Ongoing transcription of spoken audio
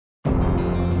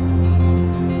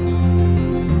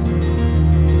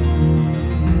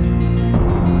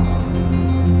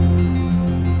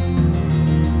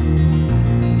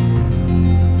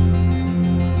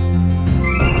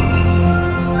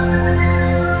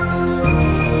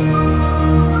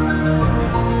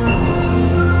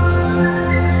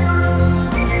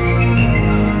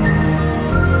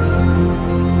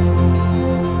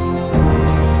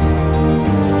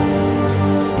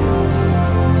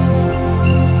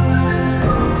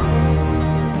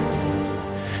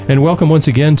And welcome once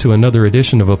again to another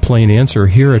edition of A Plain Answer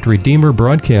here at Redeemer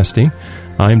Broadcasting.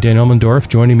 I'm Dan Elmendorf.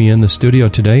 Joining me in the studio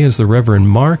today is the Reverend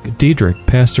Mark Diedrich,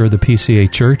 pastor of the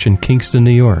PCA Church in Kingston,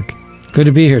 New York. Good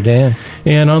to be here, Dan.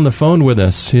 And on the phone with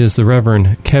us is the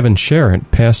Reverend Kevin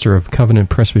Sherritt, pastor of Covenant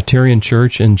Presbyterian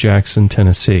Church in Jackson,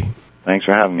 Tennessee. Thanks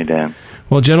for having me, Dan.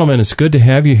 Well, gentlemen, it's good to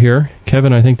have you here.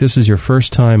 Kevin, I think this is your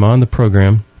first time on the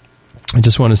program. I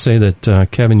just want to say that,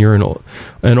 Kevin, you're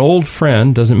an old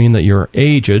friend. Doesn't mean that you're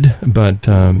aged, but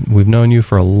we've known you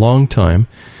for a long time.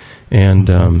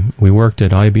 And we worked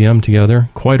at IBM together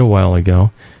quite a while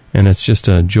ago, and it's just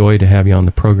a joy to have you on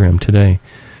the program today.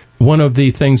 One of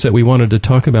the things that we wanted to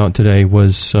talk about today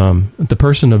was the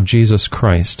person of Jesus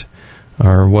Christ,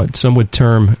 or what some would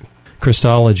term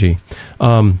Christology.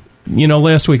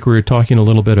 Last week we were talking a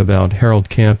little bit about Harold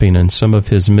Camping and some of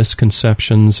his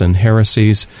misconceptions and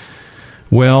heresies.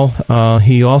 Well,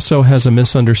 he also has a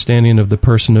misunderstanding of the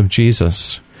person of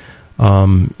Jesus.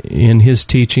 In his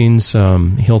teachings,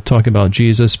 he'll talk about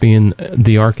Jesus being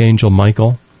the Archangel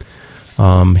Michael.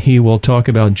 He will talk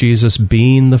about Jesus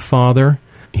being the Father.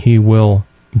 He will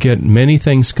get many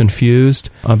things confused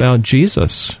about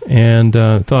Jesus, and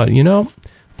thought,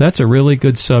 that's a really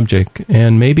good subject,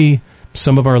 and maybe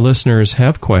some of our listeners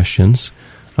have questions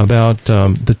about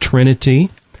the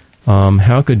Trinity.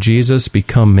 How could Jesus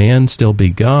become man, still be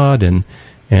God, and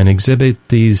exhibit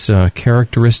these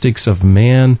characteristics of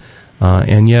man,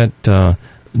 and yet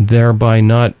thereby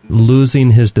not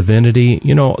losing his divinity?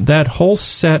 That whole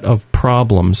set of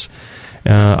problems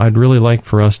I'd really like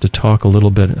for us to talk a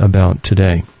little bit about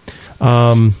today.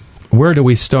 Where do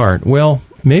we start? Well,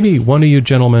 maybe one of you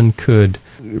gentlemen could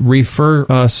refer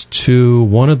us to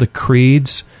one of the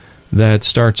creeds that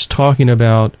starts talking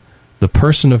about the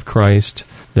person of Christ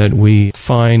that we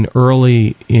find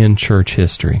early in church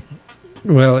history.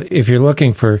 Well, if you're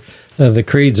looking for the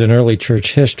creeds in early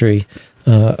church history,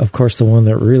 of course, the one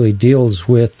that really deals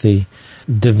with the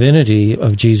divinity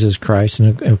of Jesus Christ,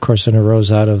 and of course it arose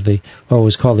out of what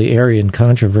was called the Arian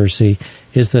controversy,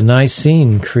 is the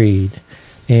Nicene Creed.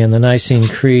 And the Nicene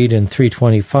Creed in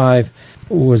 325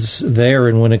 was there,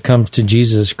 and when it comes to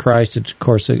Jesus Christ, it, of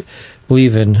course, I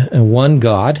believe in one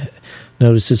God.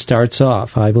 Notice it starts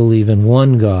off, I believe in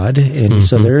one God, and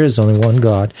so there is only one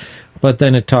God. But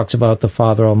then it talks about the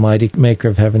Father Almighty, maker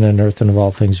of heaven and earth and of all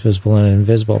things visible and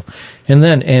invisible. And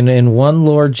then, and in one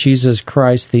Lord Jesus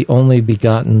Christ, the only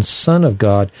begotten Son of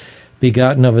God,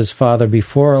 begotten of his Father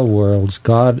before all worlds,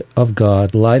 God of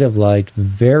God, light of light,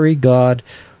 very God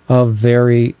of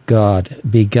very God,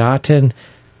 begotten,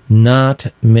 not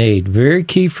made. Very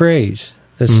key phrase.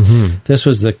 This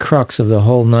was the crux of the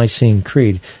whole Nicene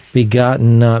Creed.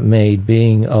 Begotten, not made,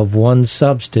 being of one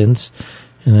substance.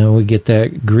 And then we get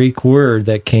that Greek word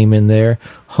that came in there,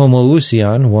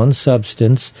 homoousion, one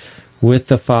substance, with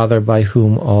the Father by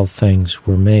whom all things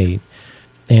were made.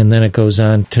 And then it goes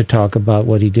on to talk about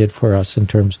what he did for us in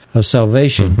terms of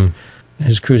salvation,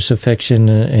 his crucifixion,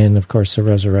 and of course the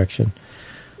resurrection.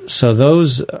 So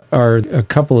those are a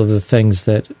couple of the things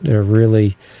that are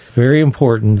really very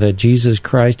important, that Jesus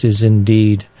Christ is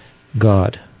indeed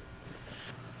God.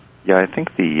 Yeah, I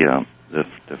think the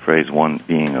phrase "one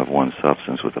being of one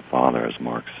substance with the Father," as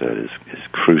Mark said, is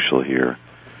crucial here.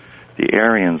 The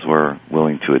Arians were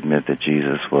willing to admit that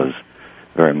Jesus was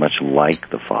very much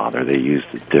like the Father. They used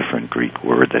a different Greek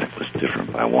word that was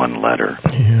different by one letter.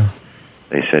 Yeah.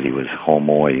 They said he was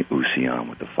homoousion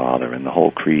with the Father, and the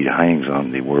whole creed hangs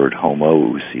on the word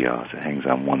homoousios. It hangs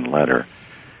on one letter.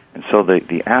 And so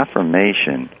the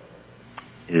affirmation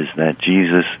is that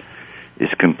Jesus is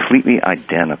completely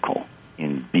identical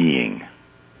in being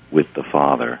with the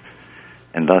Father,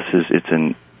 and thus it's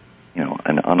an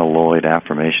unalloyed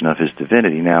affirmation of his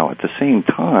divinity. Now, at the same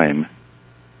time,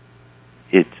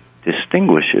 it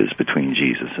distinguishes between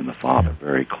Jesus and the Father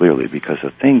very clearly, because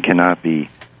a thing cannot be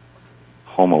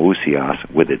homoousios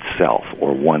with itself,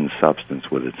 or one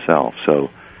substance with itself. So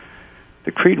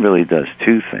the creed really does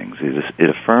two things. It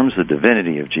affirms the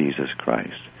divinity of Jesus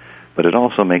Christ, but it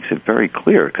also makes it very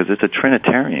clear, because it's a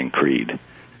Trinitarian creed,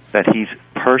 that he's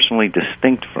personally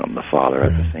distinct from the Father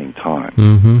at the same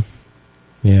time.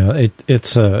 Yeah,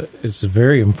 it's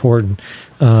very important.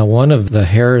 One of the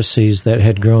heresies that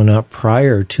had grown up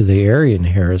prior to the Arian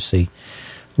heresy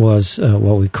was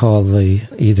what we call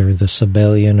either the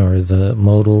Sabellian or the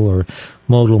modal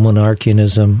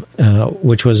monarchianism,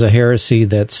 which was a heresy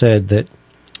that said that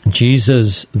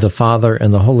Jesus, the Father,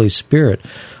 and the Holy Spirit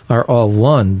are all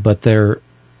one, but they're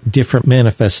different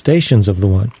manifestations of the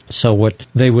one. So what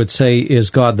they would say is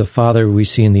God the Father we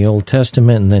see in the Old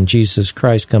Testament, and then Jesus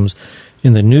Christ comes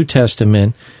in the New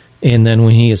Testament, And then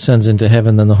when he ascends into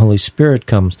heaven, then the Holy Spirit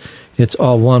comes. It's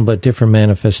all one, but different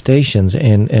manifestations.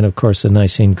 And of course, the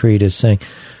Nicene Creed is saying,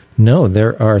 no,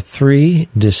 there are three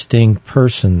distinct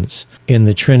persons in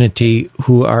the Trinity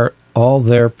who are all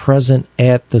there present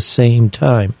at the same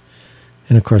time.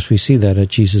 And of course, we see that at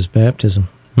Jesus' baptism.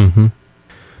 Mm-hmm.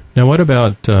 Now, what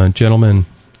about, gentlemen,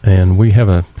 and we have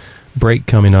a break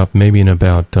coming up maybe in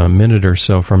about a minute or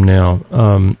so from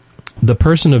now. The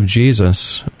person of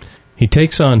Jesus, he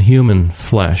takes on human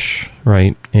flesh,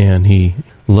 right? And he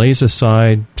lays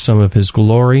aside some of his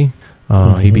glory.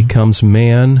 He becomes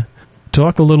man.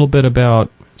 Talk a little bit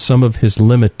about some of his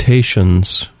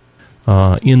limitations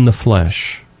in the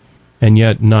flesh, and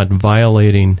yet not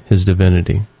violating his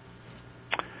divinity.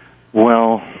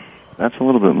 Well, that's a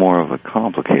little bit more of a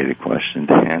complicated question,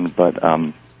 Dan, but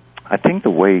I think the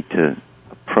way to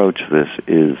approach this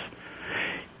is,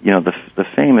 the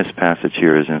famous passage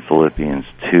here is in Philippians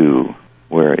 2,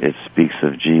 where it speaks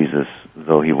of Jesus,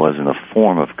 though he was in the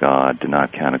form of God, did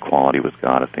not count equality with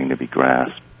God a thing to be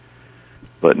grasped,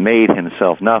 but made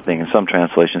himself nothing. And some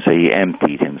translations say he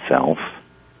emptied himself,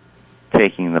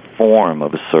 taking the form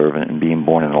of a servant and being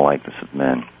born in the likeness of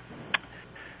men.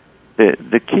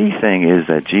 The key thing is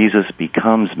that Jesus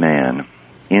becomes man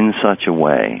in such a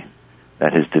way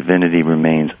that his divinity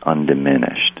remains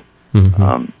undiminished.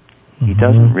 He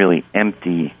doesn't really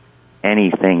empty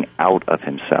anything out of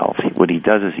himself. What he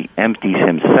does is he empties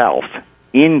himself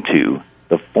into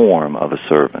the form of a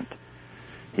servant.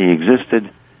 He existed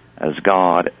as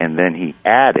God, and then he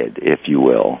added, if you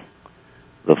will,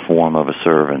 the form of a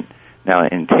servant. Now,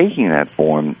 in taking that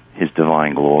form, his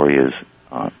divine glory is,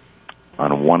 on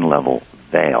one level,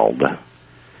 veiled.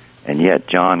 And yet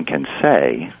John can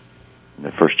say, in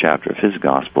the first chapter of his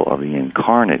gospel, of the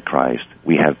incarnate Christ,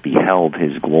 we have beheld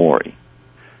his glory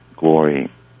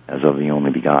as of the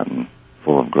only begotten,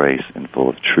 full of grace and full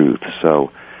of truth.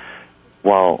 So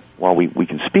while we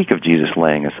can speak of Jesus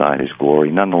laying aside his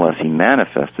glory, nonetheless he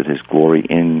manifested his glory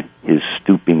in his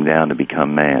stooping down to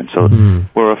become man. So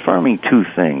we're affirming two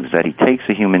things, that he takes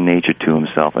a human nature to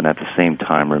himself and at the same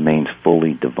time remains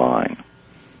fully divine.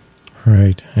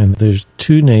 Right, and there's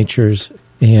two natures,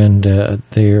 and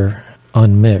they're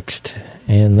unmixed,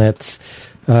 and that's,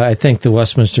 I think the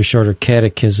Westminster Shorter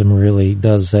Catechism really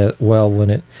does that well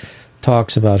when it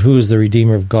talks about who is the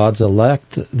Redeemer of God's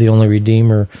elect. The only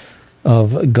Redeemer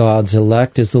of God's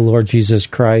elect is the Lord Jesus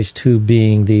Christ, who,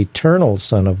 being the eternal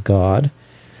Son of God,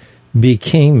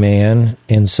 became man,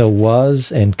 and so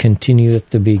was and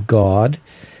continueth to be God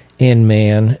and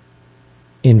man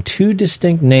in two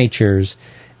distinct natures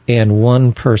and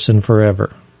one person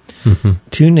forever.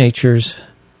 Two natures,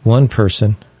 one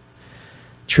person.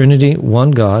 Trinity,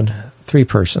 one God, three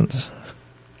persons.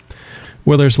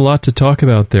 Well, there's a lot to talk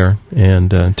about there, and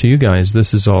to you guys,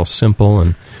 this is all simple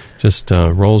and just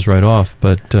rolls right off,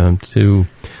 but to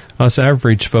us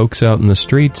average folks out in the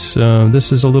streets,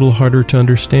 this is a little harder to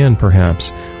understand, perhaps.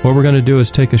 What we're going to do is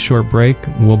take a short break.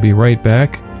 We'll be right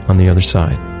back on the other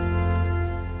side.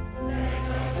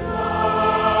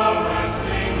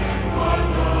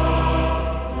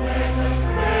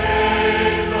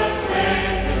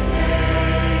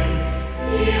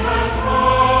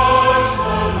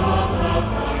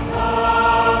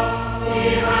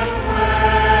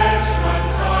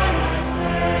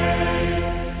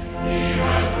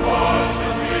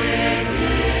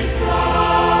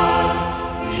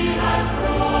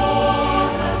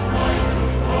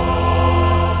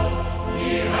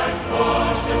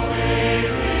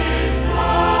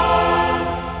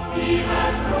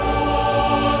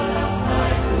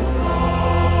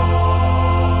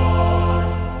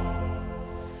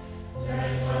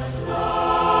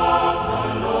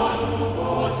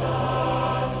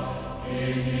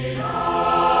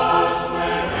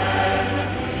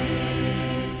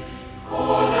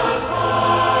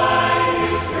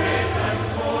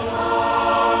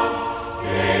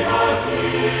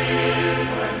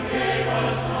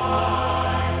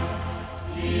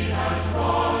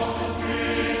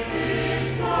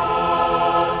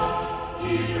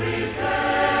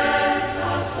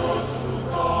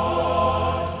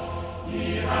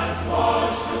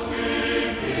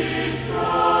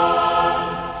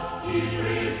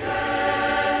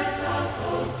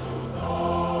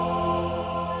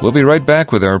 We'll be right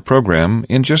back with our program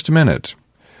in just a minute.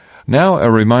 Now, a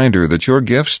reminder that your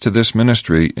gifts to this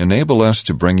ministry enable us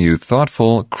to bring you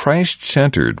thoughtful,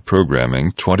 Christ-centered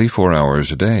programming 24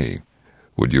 hours a day.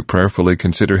 Would you prayerfully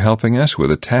consider helping us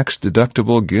with a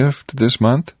tax-deductible gift this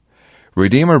month?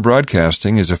 Redeemer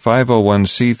Broadcasting is a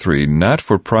 501c3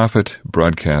 not-for-profit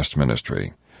broadcast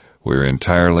ministry. We're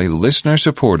entirely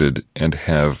listener-supported and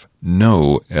have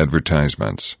no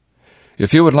advertisements.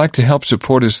 If you would like to help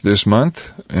support us this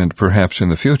month, and perhaps in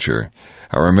the future,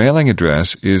 our mailing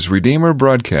address is Redeemer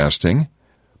Broadcasting,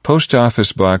 Post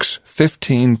Office Box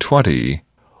 1520,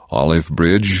 Olive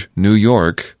Bridge, New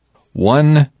York,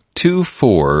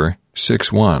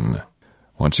 12461.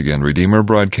 Once again, Redeemer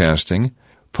Broadcasting,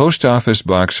 Post Office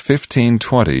Box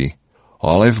 1520,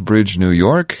 Olive Bridge, New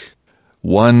York,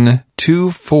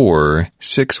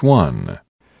 12461.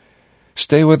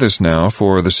 Stay with us now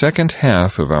for the second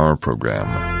half of our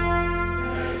program.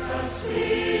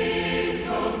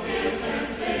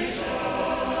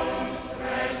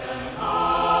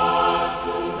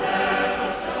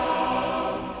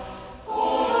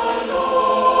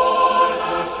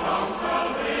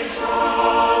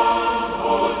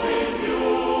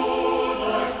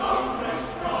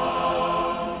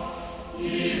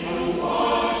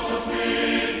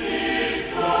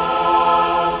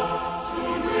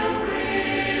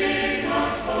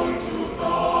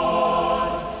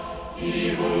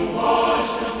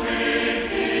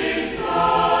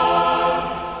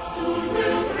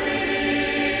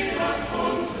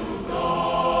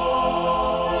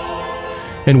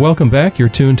 And welcome back. You're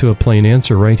tuned to A Plain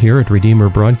Answer right here at Redeemer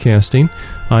Broadcasting.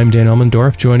 I'm Dan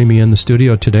Elmendorf. Joining me in the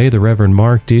studio today, the Reverend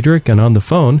Mark Diedrich, and on the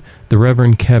phone, the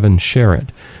Reverend Kevin Sherritt.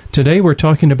 Today we're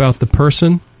talking about the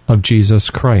person of Jesus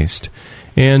Christ.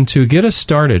 And to get us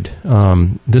started,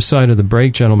 this side of the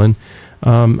break, gentlemen,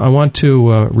 I want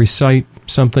to recite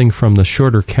something from the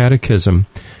Shorter Catechism.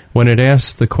 When it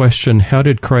asks the question, how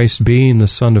did Christ, being the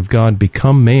Son of God,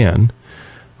 become man?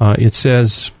 It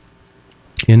says,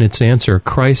 in its answer,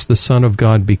 Christ, the Son of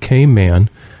God, became man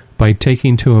by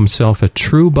taking to himself a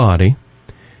true body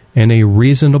and a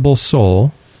reasonable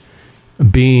soul,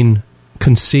 being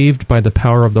conceived by the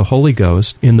power of the Holy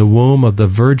Ghost in the womb of the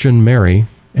Virgin Mary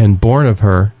and born of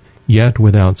her, yet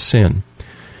without sin.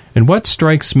 And what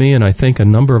strikes me, and I think a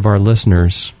number of our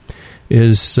listeners,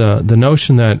 is the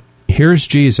notion that here's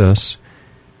Jesus,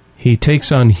 he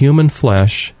takes on human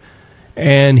flesh,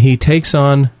 and he takes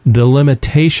on the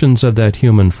limitations of that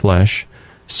human flesh,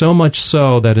 so much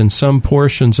so that in some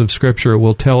portions of Scripture it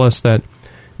will tell us that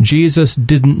Jesus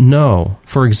didn't know.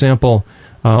 For example,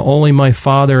 only my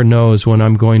Father knows when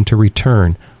I'm going to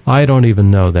return. I don't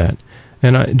even know that.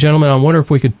 And gentlemen, I wonder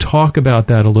if we could talk about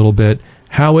that a little bit.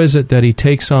 How is it that he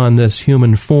takes on this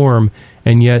human form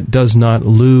and yet does not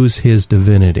lose his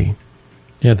divinity?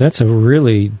 Yeah, that's a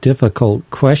really difficult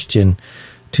question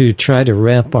to try to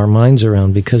wrap our minds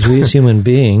around, because we as human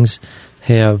beings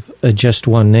have just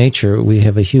one nature. We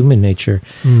have a human nature.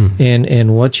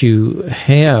 And what you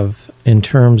have in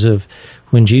terms of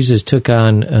when Jesus took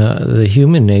on the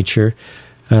human nature,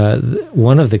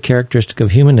 one of the characteristics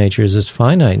of human nature is its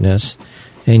finiteness,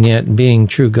 and yet being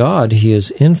true God, he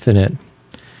is infinite.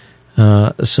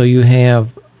 So you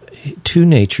have two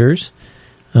natures,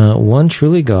 one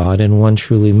truly God and one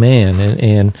truly man.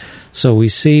 And so we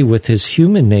see with his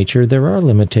human nature, there are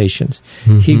limitations.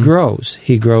 Mm-hmm. He grows.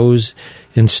 He grows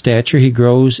in stature. He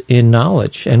grows in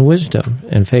knowledge and wisdom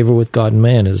and favor with God and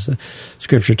man, as the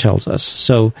Scripture tells us.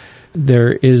 So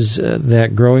there is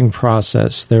that growing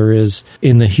process. There is,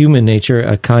 in the human nature,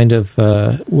 a kind of,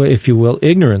 if you will,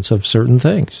 ignorance of certain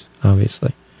things,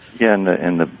 obviously. Yeah,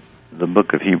 and the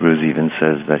book of Hebrews even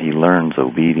says that he learns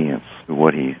obedience through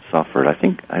what he suffered. I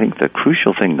think the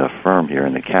crucial thing to affirm here,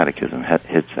 and the Catechism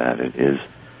hits at it, is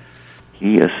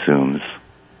he assumes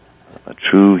a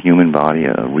true human body,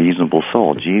 a reasonable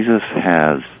soul. Jesus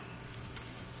has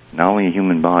not only a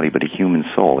human body, but a human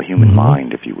soul, a human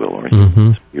mind, if you will, or a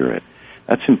human spirit.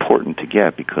 That's important to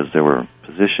get, because there were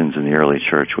positions in the early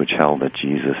church which held that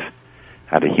Jesus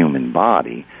had a human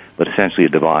body, but essentially a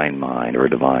divine mind or a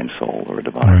divine soul or a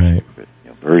divine spirit.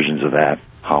 Versions of that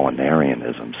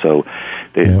Apollinarianism. So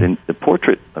the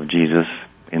portrait of Jesus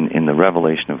in the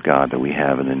revelation of God that we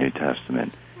have in the New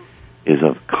Testament is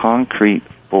of concrete,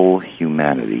 full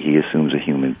humanity. He assumes a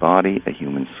human body, a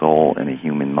human soul, and a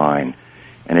human mind.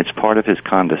 And it's part of his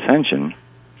condescension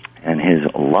and his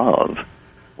love,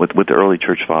 what the early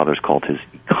church fathers called his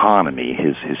economy,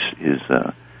 his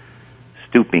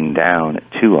stooping down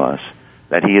to us,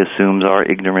 that he assumes our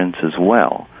ignorance as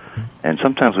well. And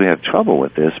sometimes we have trouble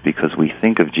with this because we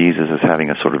think of Jesus as having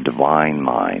a sort of divine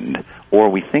mind, or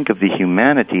we think of the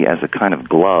humanity as a kind of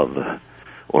glove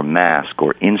or mask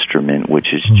or instrument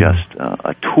which is just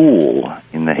a tool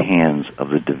in the hands of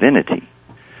the divinity.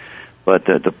 But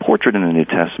the portrait in the New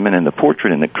Testament and the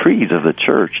portrait in the creeds of the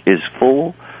church is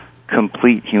full,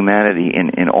 complete humanity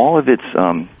in all of its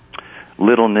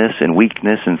littleness and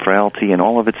weakness and frailty and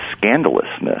all of its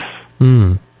scandalousness.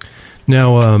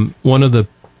 Now, one of the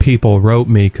people wrote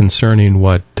me concerning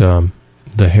what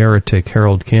the heretic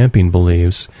Harold Camping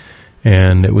believes,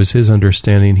 And it was his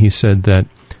understanding, he said, that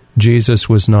Jesus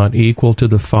was not equal to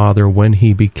the Father when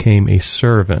he became a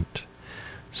servant.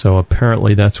 So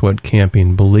apparently that's what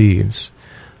Camping believes.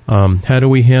 How do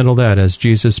we handle that as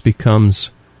Jesus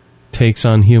takes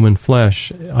on human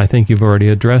flesh? I think you've already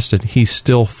addressed it. He's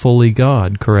still fully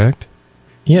God, correct?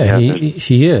 Yeah,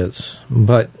 he is.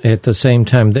 But at the same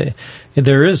time,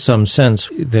 there is some sense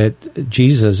that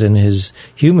Jesus in his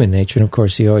human nature, and of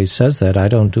course he always says that, I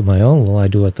don't do my own will, I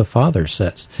do what the Father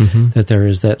says, that there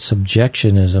is that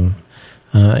subjectionism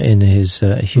in his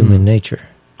human nature.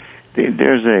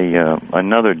 There's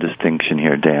another distinction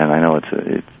here, Dan. I know it's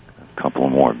a couple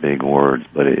more big words,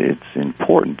 but it's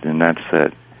important, and that's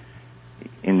that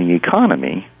in the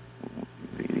economy,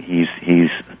 he's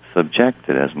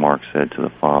subjected, as Mark said, to the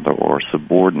Father, or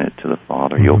subordinate to the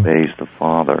Father. He obeys the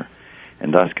Father,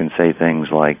 and thus can say things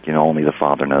like, only the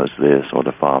Father knows this, or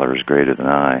the Father is greater than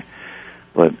I.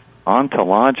 But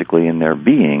ontologically, in their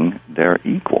being, they're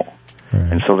equal.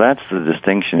 Right. And so that's the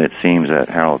distinction, it seems, that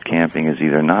Harold Camping is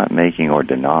either not making or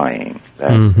denying.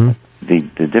 That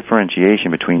the differentiation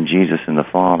between Jesus and the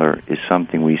Father is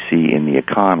something we see in the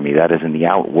economy, that is, in the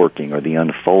outworking or the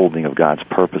unfolding of God's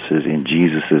purposes in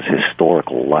Jesus'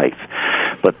 historical life.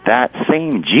 But that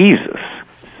same Jesus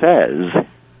says,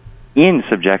 in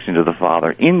subjection to the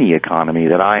Father, in the economy,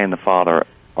 that I and the Father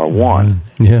are one.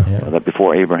 That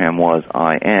before Abraham was,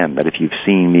 I am. That if you've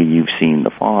seen me, you've seen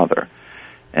the Father.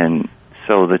 And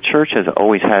so the church has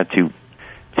always had to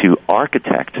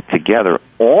architect together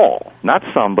all, not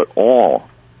some, but all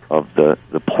of the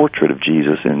portrait of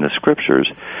Jesus in the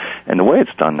Scriptures. And the way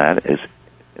it's done that is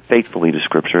faithfully to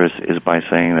Scripture is by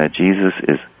saying that Jesus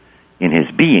is, in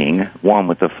his being, one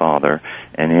with the Father,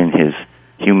 and in his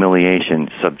humiliation,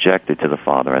 subjected to the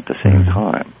Father at the same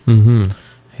time.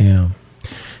 Yeah.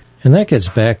 And that gets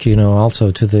back,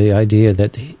 also to the idea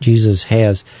that Jesus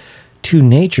has two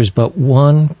natures, but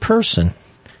one person.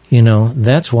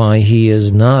 That's why he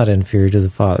is not inferior to the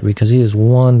Father, because he is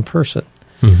one person.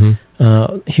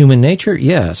 Human nature,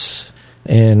 yes.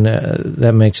 And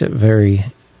that makes it very,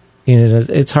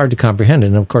 it's hard to comprehend.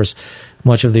 And of course,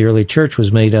 much of the early church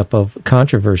was made up of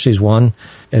controversies. One,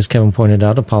 as Kevin pointed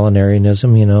out,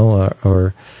 Apollinarianism,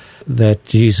 or that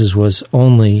Jesus was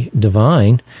only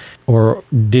divine, or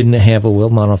didn't have a will,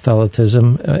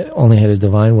 monothelitism, only had a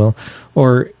divine will.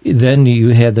 Or then you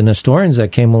had the Nestorians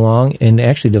that came along and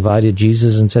actually divided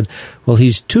Jesus and said, well,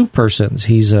 he's two persons.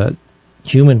 He's a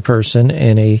human person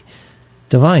and a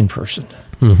divine person.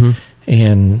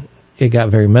 And it got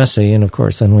very messy. And, of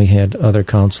course, then we had other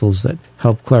councils that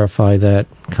helped clarify that,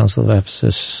 Council of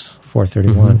Ephesus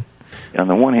 431. On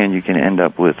the one hand, you can end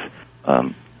up with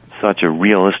such a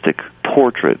realistic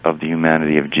portrait of the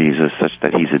humanity of Jesus, such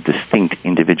that he's a distinct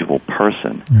individual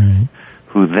person,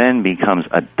 who then becomes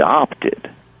adopted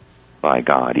by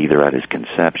God, either at his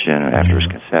conception, or after his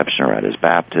conception, or at his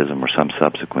baptism, or some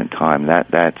subsequent time.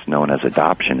 That's known as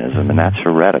adoptionism, and that's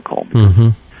heretical.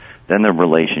 Then the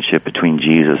relationship between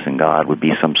Jesus and God would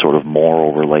be some sort of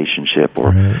moral relationship,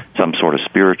 or some sort of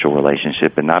spiritual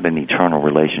relationship, and not an eternal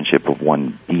relationship of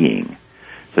one being.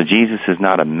 So Jesus is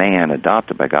not a man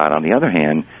adopted by God. On the other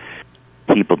hand,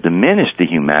 people diminish the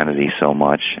humanity so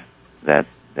much that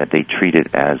they treat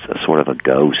it as a sort of a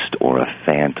ghost or a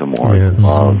phantom or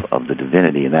of the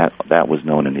divinity, and that was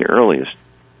known in the earliest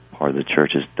part of the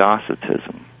church as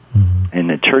Docetism. And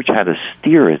the church had to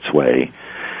steer its way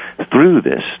through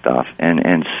this stuff,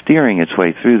 and steering its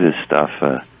way through this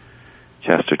stuff,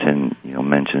 Chesterton,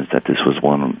 mentions that this was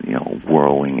one,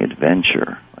 whirling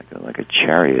adventure, like a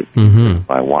chariot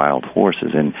by wild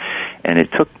horses, and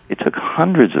it took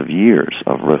hundreds of years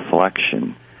of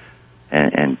reflection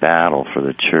and battle for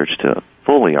the church to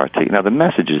fully articulate. Now, the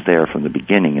message is there from the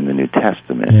beginning in the New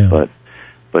Testament,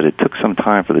 but it took some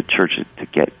time for the church to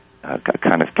get a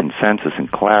kind of consensus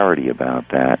and clarity about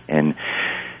that. And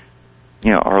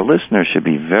our listeners should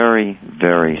be very,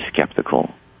 very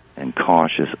skeptical and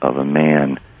cautious of a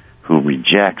man who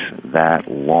rejects that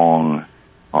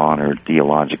long-honored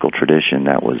theological tradition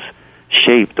that was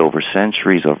shaped over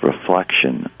centuries of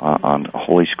reflection on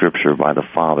Holy Scripture by the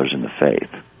fathers in the faith.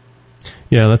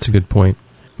 Yeah, that's a good point.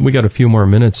 We got a few more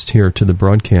minutes here to the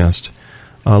broadcast.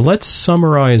 Let's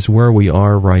summarize where we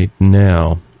are right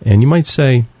now. And you might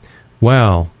say,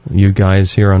 wow, you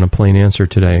guys here on A Plain Answer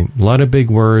today, a lot of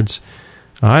big words.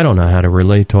 I don't know how to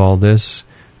relate to all this.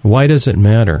 Why does it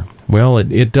matter? Well,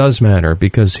 it does matter,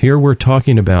 because here we're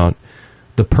talking about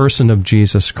the person of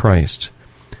Jesus Christ,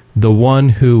 the one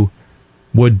who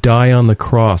would die on the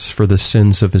cross for the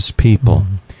sins of his people.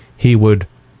 He would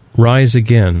rise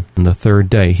again on the third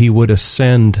day. He would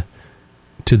ascend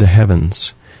to the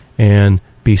heavens and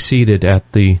be seated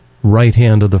at the right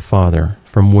hand of the Father,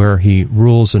 from where he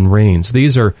rules and reigns.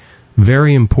 These are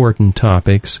very important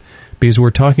topics because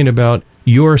we're talking about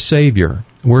your Savior.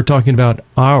 We're talking about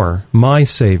my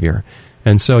Savior.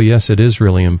 And so, yes, it is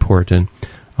really important.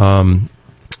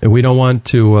 We don't want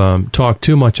to talk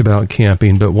too much about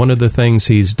camping, but one of the things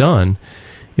he's done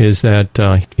is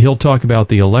that he'll talk about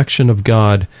the election of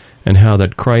God and how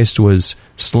that Christ was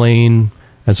slain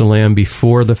as a lamb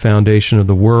before the foundation of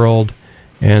the world.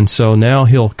 And so now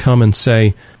he'll come and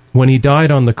say, when he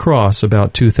died on the cross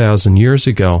about 2,000 years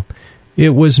ago, it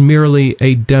was merely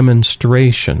a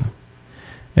demonstration.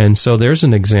 And so there's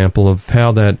an example of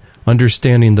how that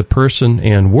understanding the person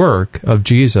and work of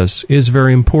Jesus is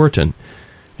very important.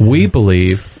 We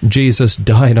believe Jesus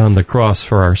died on the cross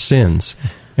for our sins,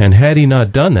 and had he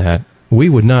not done that, we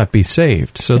would not be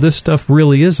saved. So this stuff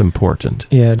really is important.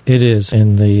 Yeah, it is.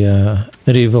 In the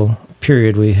medieval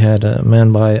period, we had a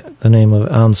man by the name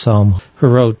of Anselm who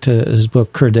wrote his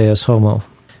book Cur Deus Homo.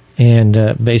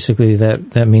 And basically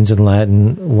that means in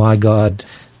Latin, why God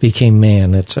became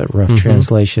man. That's a rough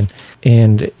translation.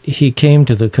 And he came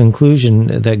to the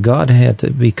conclusion that God had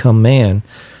to become man,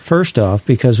 first off,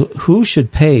 because who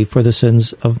should pay for the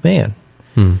sins of man?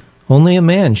 Only a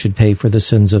man should pay for the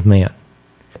sins of man.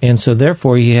 And so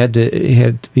therefore he had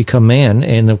to become man.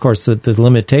 And of course the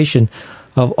limitation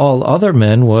of all other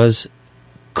men was,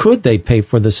 could they pay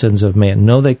for the sins of man?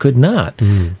 No, they could not.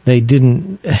 They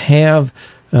didn't have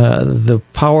the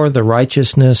power, the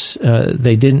righteousness.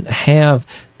 They didn't have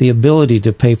the ability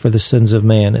to pay for the sins of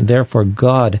man. And therefore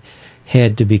God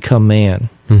had to become man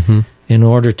in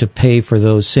order to pay for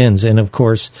those sins. And of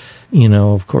course,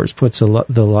 puts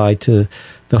the lie to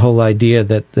the whole idea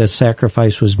that the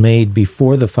sacrifice was made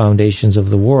before the foundations of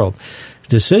the world.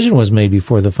 Decision was made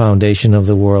before the foundation of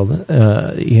the world.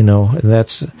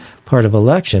 That's part of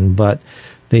election, but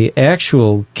the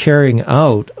actual carrying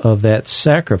out of that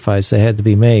sacrifice that had to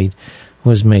be made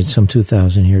was made some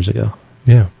 2,000 years ago.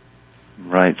 Yeah.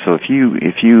 Right. So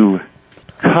if you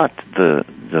cut the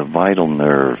vital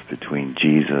nerve between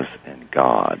Jesus and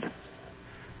God,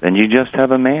 then you just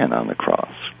have a man on the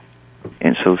cross.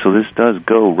 And so this does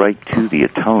go right to the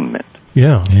atonement.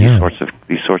 Yeah. These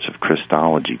sorts of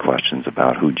Christology questions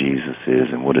about who Jesus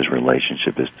is and what his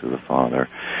relationship is to the Father.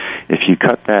 If you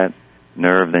cut that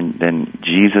nerve, then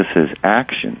Jesus'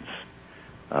 actions,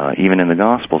 even in the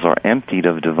Gospels, are emptied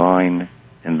of divine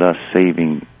and thus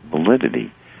saving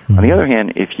validity. On the other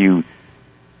hand, if you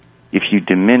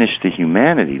diminish the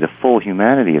humanity, the full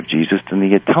humanity of Jesus, then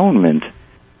the atonement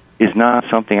is not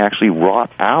something actually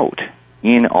wrought out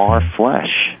in our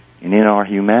flesh and in our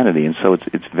humanity. And so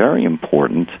it's very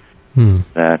important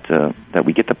that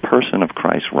we get the person of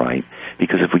Christ right,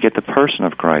 because if we get the person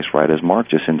of Christ right, as Mark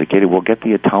just indicated, we'll get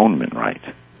the atonement right.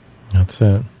 That's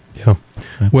it. Yeah.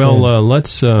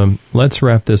 Let's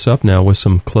wrap this up now with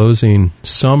some closing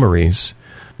summaries.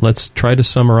 Let's try to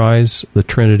summarize the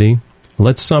Trinity.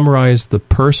 Let's summarize the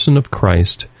person of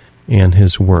Christ and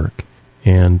his work.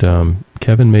 And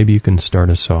Kevin, maybe you can start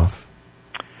us off.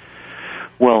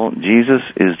 Well, Jesus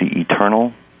is the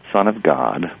eternal Son of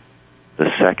God,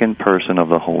 the second person of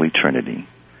the Holy Trinity,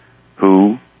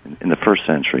 who, in the first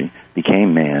century,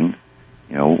 became man,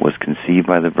 was conceived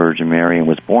by the Virgin Mary and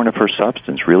was born of her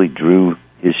substance, really drew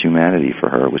his humanity for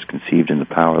her, was conceived in the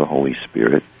power of the Holy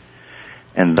Spirit.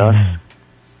 And thus,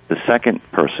 the second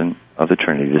person of the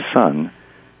Trinity, the Son,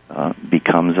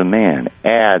 becomes a man,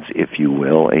 adds, if you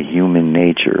will, a human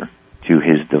nature to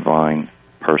his divine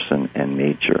person and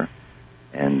nature,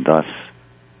 and thus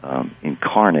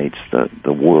incarnates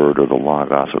the Word or the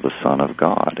Logos or the Son of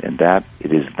God. And that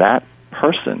it is that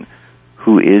person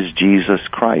who is Jesus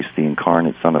Christ, the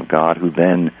incarnate Son of God, who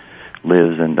then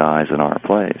lives and dies in our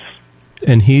place.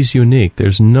 And he's unique.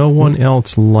 There's no one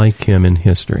else like him in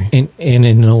history. And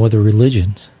in no other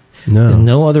religions. No. In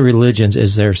no other religions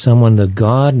is there someone, the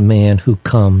God-man, who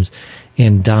comes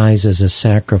and dies as a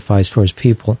sacrifice for his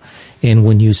people. And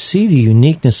when you see the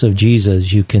uniqueness of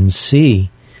Jesus, you can see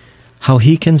how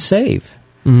he can save.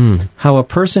 How a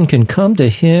person can come to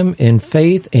him in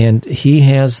faith, and he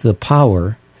has the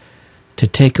power to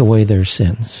take away their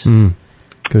sins.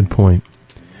 Good point.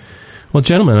 Well,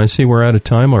 gentlemen, I see we're out of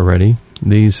time already.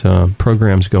 These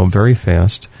programs go very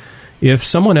fast. If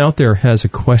someone out there has a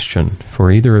question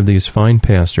for either of these fine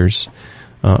pastors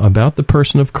about the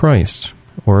person of Christ,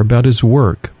 or about his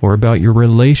work, or about your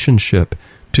relationship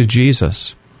to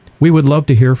Jesus, we would love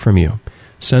to hear from you.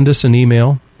 Send us an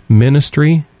email,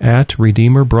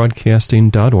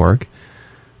 ministry@redeemerbroadcasting.org,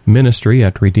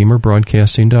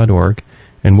 ministry@redeemerbroadcasting.org,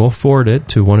 and we'll forward it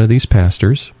to one of these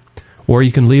pastors. Or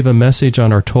you can leave a message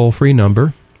on our toll-free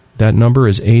number. That number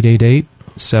is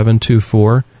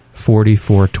 888-724-5400.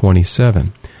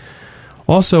 4427.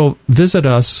 Also, visit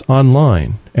us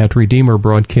online at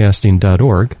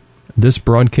RedeemerBroadcasting.org. This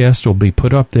broadcast will be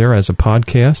put up there as a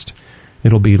podcast.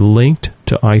 It'll be linked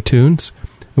to iTunes.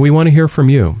 We want to hear from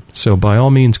you, so by all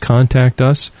means contact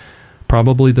us.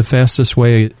 Probably the fastest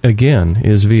way, again,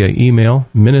 is via email,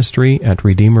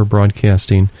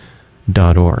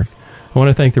 ministry@RedeemerBroadcasting.org. I want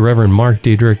to thank the Reverend Mark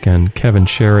Diedrich and Kevin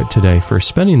Sherritt today for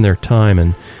spending their time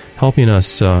and helping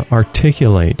us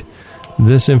articulate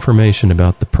this information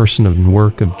about the person and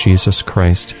work of Jesus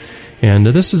Christ. And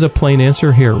this is A Plain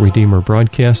Answer here at Redeemer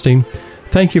Broadcasting.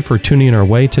 Thank you for tuning our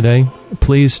way today.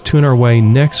 Please tune our way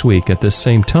next week at this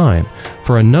same time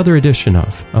for another edition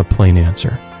of A Plain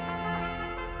Answer.